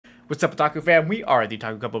What's up, Otaku fam? We are the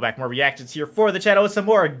OtakuCouple back. More reactions here for the channel with some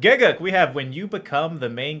more Gigguk. We have When You Become the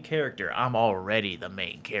Main Character. I'm already the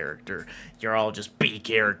main character. You're all just B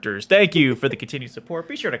characters. Thank you for the continued support.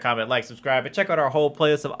 Be sure to comment, like, subscribe, and check out our whole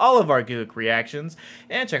playlist of all of our Gigguk reactions.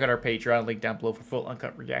 And check out our Patreon link down below for full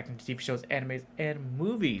uncut reactions to TV shows, animes, and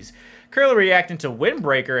movies. Currently reacting to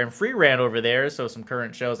Windbreaker and Free Ran over there, so some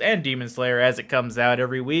current shows, and Demon Slayer as it comes out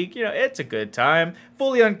every week. You know, it's a good time.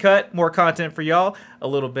 Fully uncut, more content for y'all, a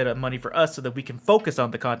little bit of money for us so that we can focus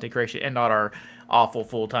on the content creation and not our awful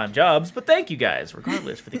full-time jobs. But thank you guys,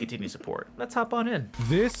 regardless, for the continued support. Let's hop on in.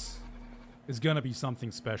 This is gonna be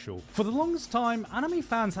something special. For the longest time, anime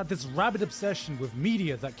fans had this rabid obsession with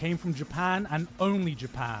media that came from Japan and only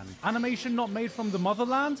Japan. Animation not made from the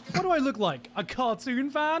motherland? What do I look like? A cartoon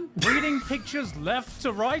fan? Reading pictures left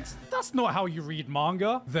to right? That's not how you read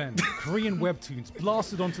manga. Then, Korean webtoons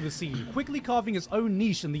blasted onto the scene, quickly carving its own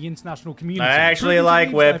niche in the international community. I actually like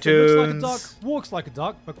webtoons. Looks like a duck, walks like a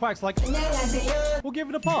duck, but quacks like we'll give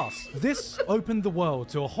it a pass. This opened the world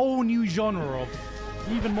to a whole new genre of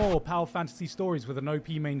even more power fantasy stories with an OP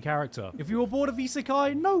main character. If you were bored of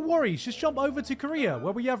isekai, no worries, just jump over to Korea,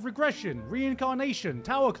 where we have regression, reincarnation,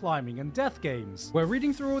 tower climbing, and death games, where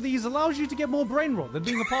reading through all these allows you to get more brain rot than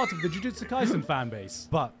being a part of the Jujutsu Kaisen fanbase.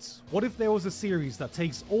 But what if there was a series that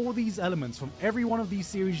takes all these elements from every one of these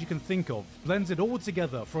series you can think of, blends it all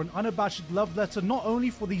together for an unabashed love letter not only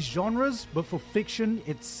for these genres, but for fiction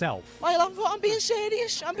itself? I'm being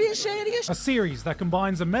serious. I'm being serious. A series that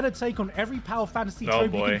combines a meta take on every power fantasy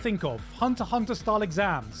trope you can think of, Hunter x Hunter style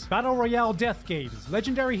exams, battle royale death games,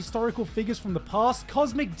 legendary historical figures from the past,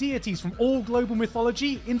 cosmic deities from all global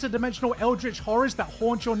mythology, interdimensional eldritch horrors that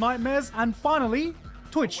haunt your nightmares, and finally,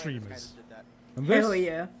 Twitch streamers. And this, hell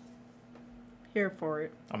yeah. Here for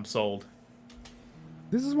it. I'm sold.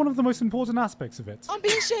 This is one of the most important aspects of it. I'm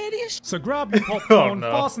being serious. So grab your popcorn, Oh,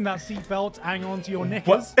 no. fasten that seatbelt, hang on to your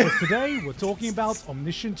knickers, because today we're talking about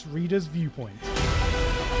Omniscient Reader's Viewpoint.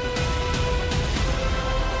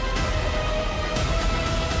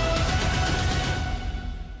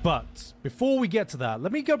 But before we get to that,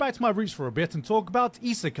 let me go back to my roots for a bit and talk about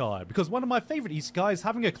isekai, because one of my favorite isekai is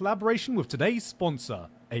having a collaboration with today's sponsor,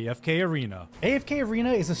 AFK Arena. AFK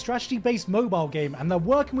Arena is a strategy-based mobile game, and they're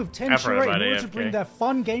working with Tenshiro in order to bring their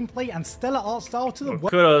fun gameplay and stellar art style to the world.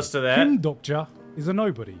 Kudos to that. Kim Dokja is a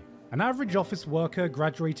nobody. An average office worker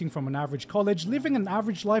graduating from an average college, living an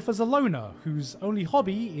average life as a loner, whose only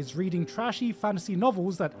hobby is reading trashy fantasy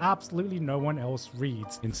novels that absolutely no one else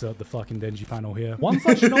reads. Insert the fucking Denji panel here. One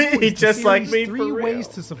such novel is just like me, for 3 real. Ways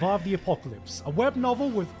to Survive the Apocalypse, a web novel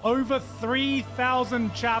with over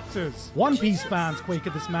 3,000 chapters. One Piece fans quake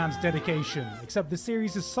at this man's dedication, except the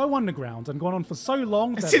series is so underground and gone on for so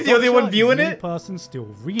long that Is he the only one Dokja viewing is the it? person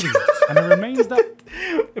still reading it, and it remains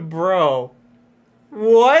that. Bro.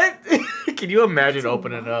 What? Can you imagine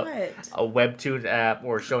opening up what? a webtoon app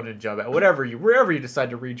or Shonen Jump app, wherever you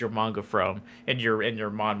decide to read your manga from, and your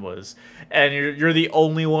manhwas, and you're the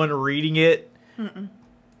only one reading it?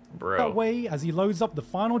 Bro. That way, as he loads up the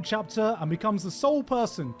final chapter and becomes the sole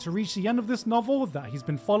person to reach the end of this novel that he's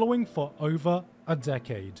been following for over a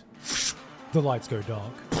decade. The lights go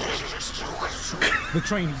dark. The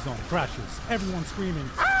train he's on crashes. Everyone's screaming,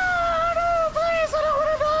 "Ah, no, please, I don't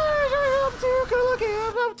want to die. I'm too good looking.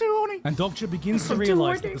 I'm too horny." And Dokja begins to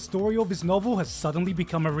realize that the story of his novel has suddenly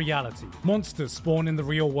become a reality. Monsters spawn in the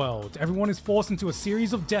real world. Everyone is forced into a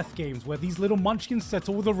series of death games where these little munchkins set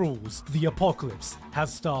all the rules. The apocalypse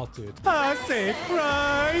has started. I say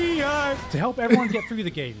cry. To help everyone get through the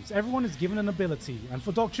games, everyone is given an ability. And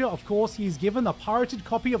for Dokja, of course, he is given a pirated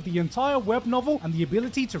copy of the entire web novel and the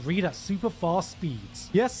ability to read at super fast speeds.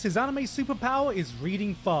 Yes, his anime superpower is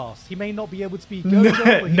reading fast. He may not be able to speak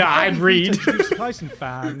Gojo, but he I'd read. Tyson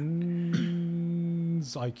fans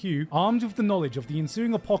IQ, armed with the knowledge of the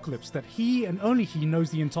ensuing apocalypse that he and only he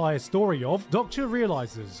knows the entire story of, Dokja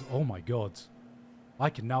realizes, oh my god, I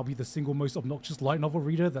can now be the single most obnoxious light novel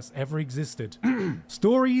reader that's ever existed.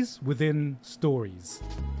 Stories within stories.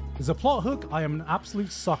 There's a plot hook I am an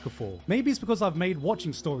absolute sucker for. Maybe it's because I've made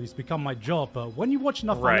watching stories become my job, but when you watch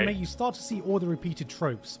enough anime, you start to see all the repeated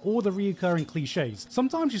tropes, all the reoccurring cliches.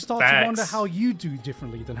 Sometimes you start to wonder how you do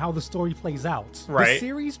differently than how the story plays out. The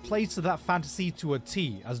series plays to that fantasy to a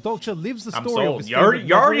T, as Dokja lives the story of his You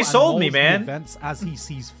already sold me, man. Events as he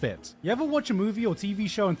sees fit. You ever watch a movie or TV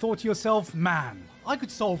show and thought to yourself, man, I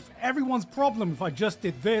could solve everyone's problem if I just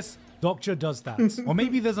did this? Dokja does that. Or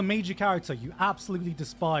maybe there's a major character you absolutely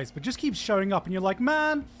despise, but just keeps showing up and you're like,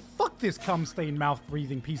 man, fuck this cum-stained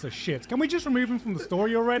mouth-breathing piece of shit. Can we just remove him from the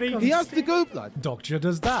story already? He has to go, blood. Doctor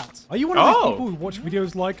does that. Are you one of those Oh. people who watch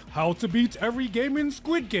videos like how to beat every game in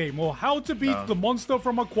Squid Game or how to beat the monster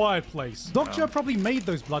from A Quiet Place? Doctor probably made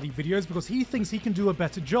those bloody videos because he thinks he can do a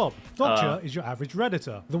better job. Doctor is your average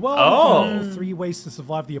Redditor. The world of 3 ways to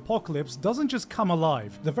survive the apocalypse doesn't just come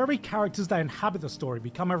alive. The very characters that inhabit the story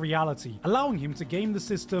become a reality, allowing him to game the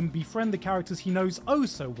system, befriend the characters he knows oh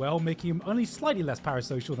so well, making him only slightly less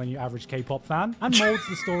parasocial than your average K-pop fan, and molds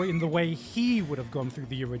the story in the way he would have gone through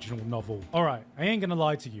the original novel. Alright, I ain't gonna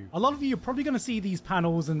lie to you. A lot of you are probably gonna see these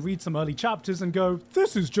panels and read some early chapters and go,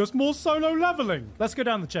 this is just more solo leveling. Let's go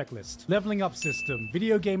down the checklist. Leveling up system,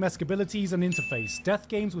 video game-esque abilities and interface, death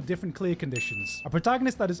games with different clear conditions. A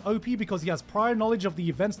protagonist that is OP because he has prior knowledge of the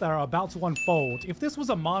events that are about to unfold. If this was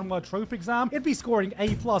a Manhwa trope exam, it'd be scoring A+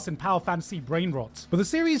 in Power Fantasy brain rot. But the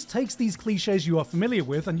series takes these cliches you are familiar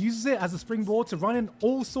with and uses it as a springboard to run in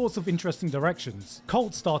all sorts of interesting directions.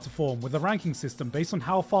 Cults start to form with a ranking system based on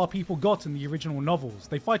how far people got in the original novels.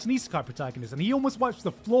 They fight an isekai protagonist and he almost wipes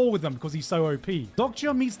the floor with them because he's so OP.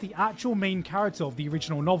 Dokja meets the actual main character of the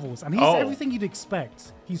original novels and he's everything you'd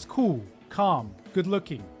expect. He's cool, calm, good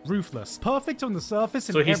looking, ruthless, perfect on the surface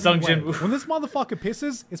in every way. When this motherfucker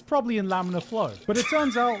pisses, it's probably in laminar flow. But it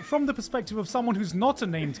turns out, from the perspective of someone who's not a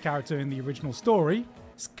named character in the original story,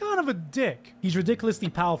 he's kind of a dick. He's ridiculously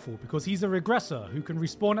powerful because he's a regressor who can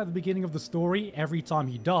respawn at the beginning of the story every time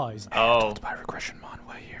he dies. Oh. By regression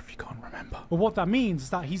Manhwa here if you can't remember. But what that means is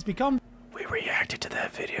that he's become... We reacted to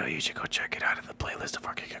that video. You should go check it out in the playlist of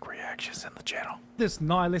our Gigguk reactions in the channel. This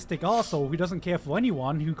nihilistic arsehole who doesn't care for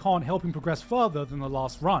anyone who can't help him progress further than the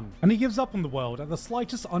last run. And he gives up on the world at the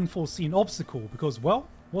slightest unforeseen obstacle because, well,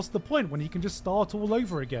 what's the point when he can just start all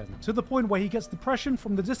over again? To the point where he gets depression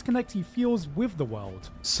from the disconnect he feels with the world.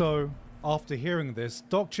 So, after hearing this,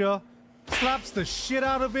 Dokja slaps the shit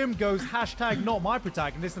out of him, goes hashtag not my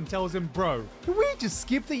protagonist and tells him, bro, can we just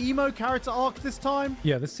skip the emo character arc this time?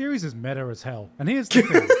 Yeah, the series is meta as hell. And here's the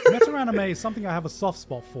thing, meta anime is something I have a soft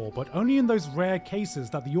spot for, but only in those rare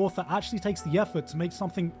cases that the author actually takes the effort to make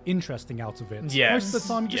something interesting out of it. Yes. Most of the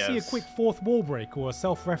time you just see a quick fourth wall break or a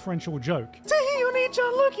self-referential joke.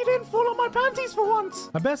 Look, you didn't fall on my panties for once.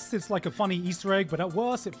 At best, it's like a funny Easter egg, but at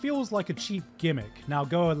worst, it feels like a cheap gimmick. Now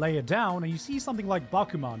go a layer down and you see something like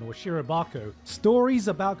Bakuman or Shirobako. Stories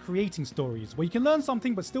about creating stories, where you can learn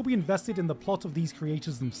something but still be invested in the plot of these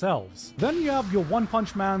creators themselves. Then you have your One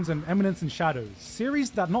Punch Mans and Eminence and Shadows,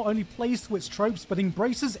 series that not only plays to its tropes but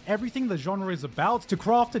embraces everything the genre is about to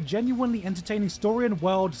craft a genuinely entertaining story and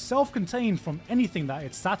world self-contained from anything that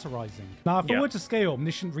it's satirizing. Now, if I were to scale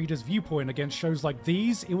omniscient readers' viewpoint against shows like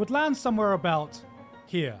these, it would land somewhere about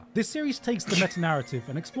here. This series takes the meta-narrative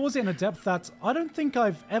and explores it in a depth that I don't think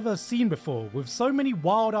I've ever seen before, with so many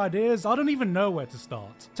wild ideas I don't even know where to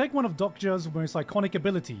start. Take one of Dokja's most iconic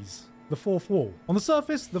abilities, the fourth wall. On the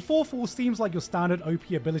surface, the fourth wall seems like your standard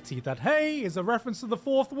OP ability that, hey, is a reference to the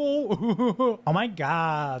fourth wall. Oh my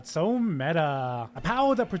god, so meta. A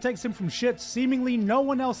power that protects him from shit seemingly no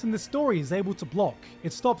one else in this story is able to block.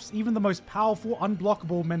 It stops even the most powerful,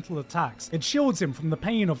 unblockable mental attacks. It shields him from the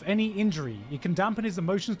pain of any injury. It can dampen his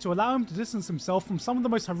emotions to allow him to distance himself from some of the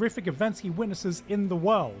most horrific events he witnesses in the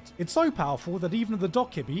world. It's so powerful that even the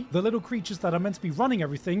Dokkibi, the little creatures that are meant to be running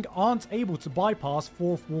everything, aren't able to bypass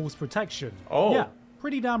fourth wall's protection. Oh. Yeah,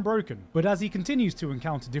 pretty damn broken. But as he continues to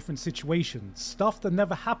encounter different situations, stuff that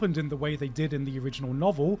never happened in the way they did in the original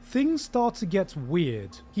novel, things start to get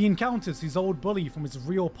weird. He encounters his old bully from his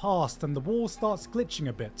real past and the wall starts glitching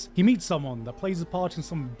a bit. He meets someone that plays a part in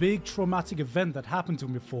some big traumatic event that happened to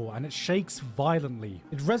him before and it shakes violently.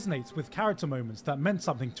 It resonates with character moments that meant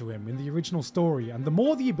something to him in the original story, and the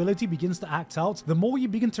more the ability begins to act out, the more you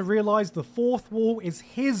begin to realize the fourth wall is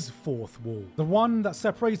his fourth wall. The one that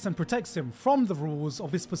separates and protects him from the rules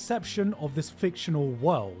of his perception of this fictional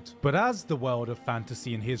world. But as the world of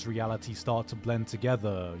fantasy and his reality start to blend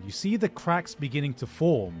together, you see the cracks beginning to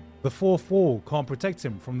form. The fourth wall can't protect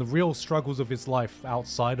him from the real struggles of his life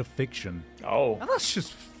outside of fiction. Oh. And that's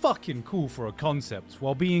just fucking cool for a concept,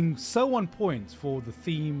 while being so on point for the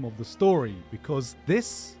theme of the story, because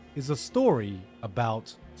this is a story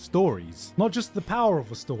about stories. Not just the power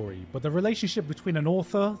of a story, but the relationship between an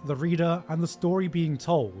author, the reader, and the story being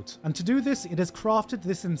told. And to do this, it has crafted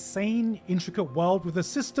this insane, intricate world with a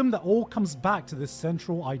system that all comes back to this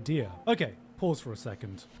central idea. Okay, pause for a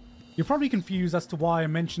second. You're probably confused as to why I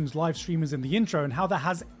mentioned live streamers in the intro and how that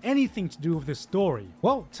has anything to do with this story.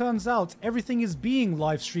 Well, turns out everything is being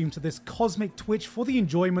live streamed to this cosmic Twitch for the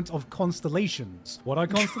enjoyment of constellations. What are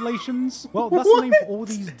constellations? Well, that's the name for all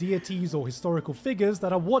these deities or historical figures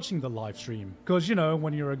that are watching the live stream. Because, you know,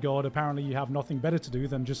 when you're a god, apparently you have nothing better to do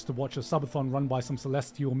than just to watch a subathon run by some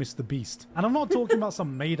celestial Mr. Beast. And I'm not talking about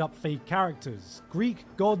some made-up fake characters. Greek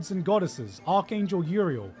gods and goddesses, Archangel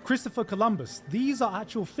Uriel, Christopher Columbus, these are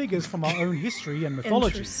actual figures from our own history and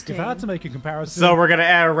mythology. If I had to make a comparison... So we're gonna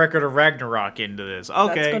add a record of Ragnarok into this.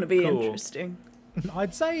 Okay, that's gonna be cool. interesting.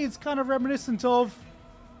 I'd say it's kind of reminiscent of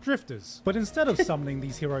Drifters. But instead of summoning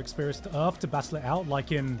these heroic spirits to Earth to battle it out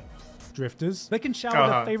like in Drifters, they can shower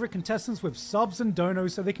their favorite contestants with subs and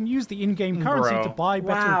donos so they can use the in-game currency to buy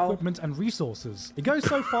better equipment and resources. It goes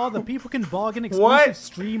so far that people can bargain exclusive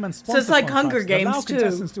stream and sponsor so it's like contracts Hunger Games that allow too.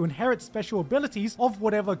 contestants to inherit special abilities of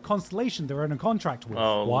whatever constellation they're in a contract with.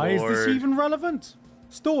 Why is this even relevant?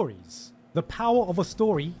 Stories. The power of a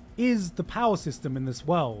story is the power system in this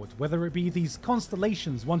world, whether it be these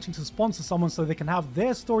constellations wanting to sponsor someone so they can have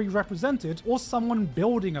their story represented, or someone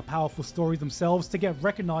building a powerful story themselves to get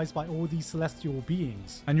recognized by all these celestial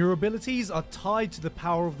beings. And your abilities are tied to the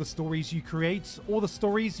power of the stories you create, or the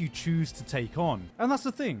stories you choose to take on. And that's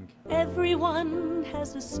the thing. Everyone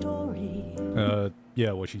has a story.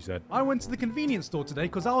 Yeah, what she said. I went to the convenience store today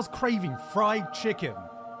because I was craving fried chicken.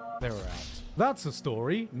 They were out. That's a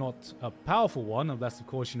story, not a powerful one, unless of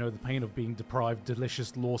course you know the pain of being deprived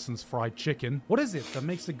delicious Lawson's fried chicken. What is it that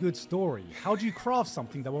makes a good story? How do you craft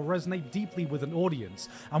something that will resonate deeply with an audience?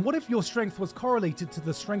 And what if your strength was correlated to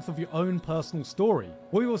the strength of your own personal story?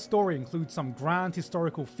 Will your story include some grand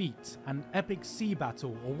historical feat, an epic sea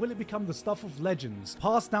battle, or will it become the stuff of legends,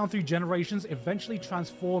 passed down through generations, eventually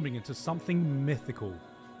transforming into something mythical?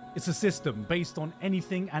 It's a system based on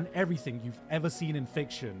anything and everything you've ever seen in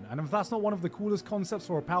fiction. And if that's not one of the coolest concepts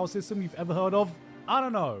for a power system you've ever heard of, I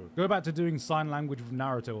don't know. Go back to doing sign language with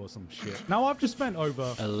Naruto or some shit. Now I've just spent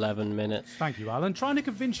over 11 minutes. Thank you, Alan, trying to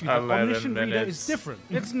convince you that Omniscient Reader is different.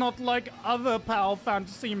 It's not like other power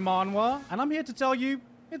fantasy manhwa. And I'm here to tell you,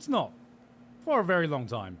 it's not. For a very long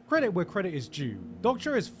time. Credit where credit is due.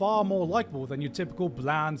 Doctor is far more likable than your typical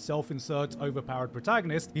bland, self-insert, overpowered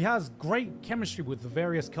protagonist. He has great chemistry with the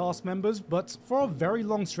various cast members, but for a very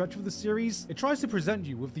long stretch of the series, it tries to present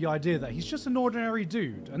you with the idea that he's just an ordinary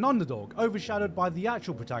dude, an underdog, overshadowed by the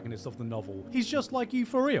actual protagonist of the novel. He's just like you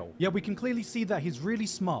for real. Yet we can clearly see that he's really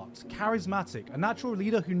smart, charismatic, a natural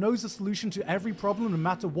leader who knows the solution to every problem no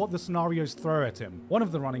matter what the scenarios throw at him. One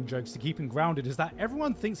of the running jokes to keep him grounded is that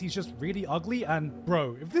everyone thinks he's just really ugly. And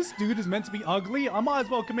bro, if this dude is meant to be ugly, I might as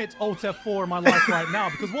well commit Alt F4 in my life right now,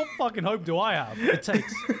 because what fucking hope do I have? It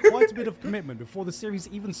takes quite a bit of commitment before the series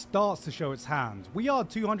even starts to show its hand. We are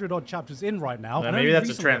 200 odd chapters in right now. Well, maybe that's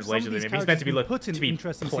a translation. Maybe he's meant to be put in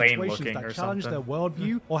interesting situations that challenge their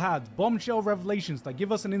worldview, or had bombshell revelations that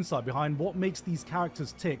give us an insight behind what makes these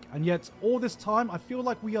characters tick. And yet, all this time, I feel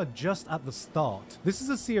like we are just at the start. This is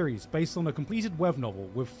a series based on a completed web novel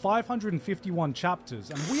with 551 chapters,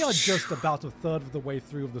 and we are just about a third of the way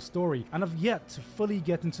through of the story and have yet to fully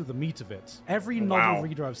get into the meat of it. Every novel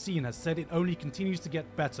reader I've seen has said it only continues to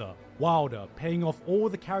get better, wilder, paying off all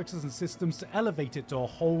the characters and systems to elevate it to a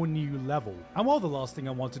whole new level. And while the last thing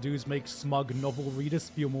I want to do is make smug novel readers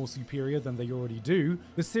feel more superior than they already do,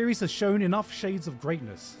 the series has shown enough shades of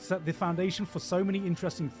greatness, set the foundation for so many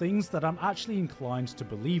interesting things that I'm actually inclined to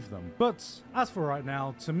believe them. But as for right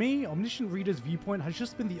now, to me, Omniscient Reader's viewpoint has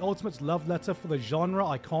just been the ultimate love letter for the genre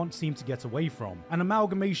I can't seem to get away from. An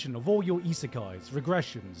amalgamation of all your isekais,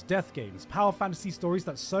 regressions, death games, power fantasy stories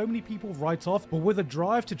that so many people write off, but with a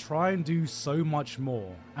drive to try and do so much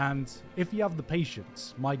more. And if you have the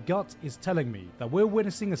patience, my gut is telling me that we're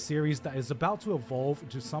witnessing a series that is about to evolve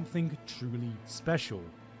into something truly special.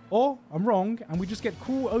 Or I'm wrong, and we just get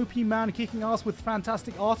cool OP man kicking ass with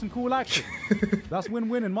fantastic art and cool action. That's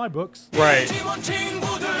win-win in my books. Right.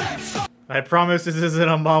 I promise this isn't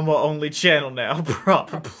a mama only channel now,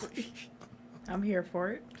 probably. I'm here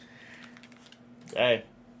for it. Hey,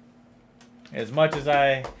 as much as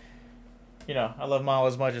I love Mala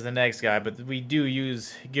as much as the next guy, but we do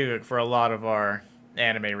use Gigguk for a lot of our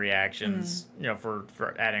anime reactions,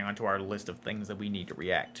 for adding onto our list of things that we need to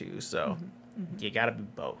react to, so you gotta be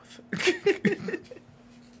both.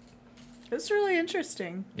 It's really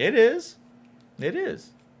interesting. It is. It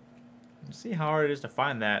is. Let's see how hard it is to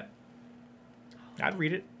find that. I'd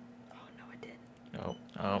read it. Oh, no, I didn't. Oh.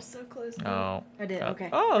 I was so close. Oh. I did, okay.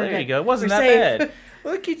 Oh, there you go. It We're wasn't that safe. bad.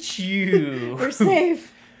 Look at you. We're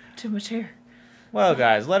safe. Too much hair. Well,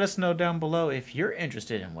 guys, let us know down below if you're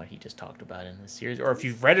interested in what he just talked about in this series, or if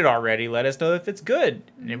you've read it already, let us know if it's good.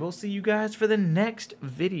 And we'll see you guys for the next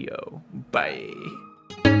video. Bye.